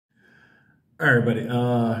All right, everybody,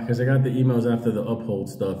 because I got the emails after the Uphold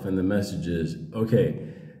stuff and the messages. Okay,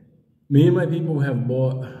 me and my people have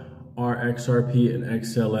bought our XRP and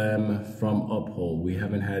XLM from Uphold. We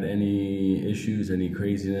haven't had any issues, any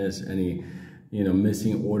craziness, any,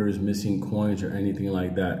 missing orders, missing coins, or anything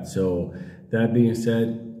like that. So that being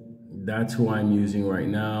said, that's who I'm using right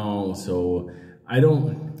now. So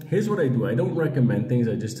here's what I do. I don't recommend things.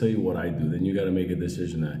 I just tell you what I do. Then you got to make a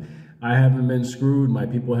decision that I haven't been screwed. My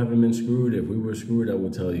people haven't been screwed. If we were screwed, I will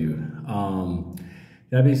tell you.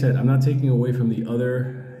 That being said, I'm not taking away from the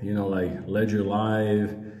other, like Ledger Live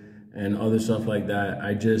and other stuff like that.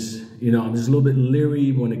 I'm just a little bit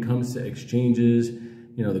leery when it comes to exchanges.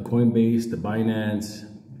 The Coinbase, the Binance.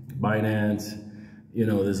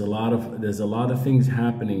 There's a lot of things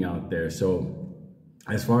happening out there. So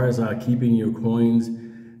as far as keeping your coins,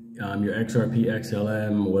 your XRP,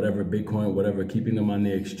 XLM, whatever, Bitcoin, whatever, keeping them on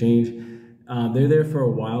the exchange, they're there for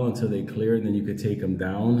a while until they clear, and then you could take them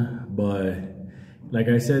down. But like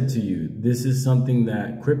I said to you, this is something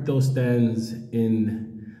that crypto stands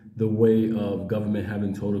in the way of government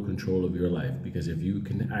having total control of your life, because if you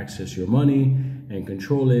can access your money and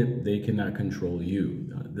control it, they cannot control you.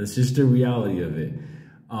 That's just the reality of it.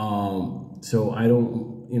 So I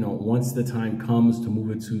don't, once the time comes to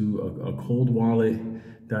move it to a cold wallet,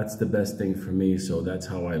 that's the best thing for me. So that's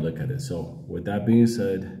how I look at it. So with that being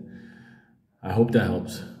said, I hope that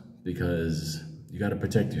helps, because you got to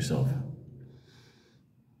protect yourself.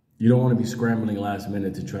 You don't want to be scrambling last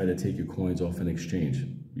minute to try to take your coins off an exchange.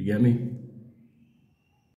 You get me?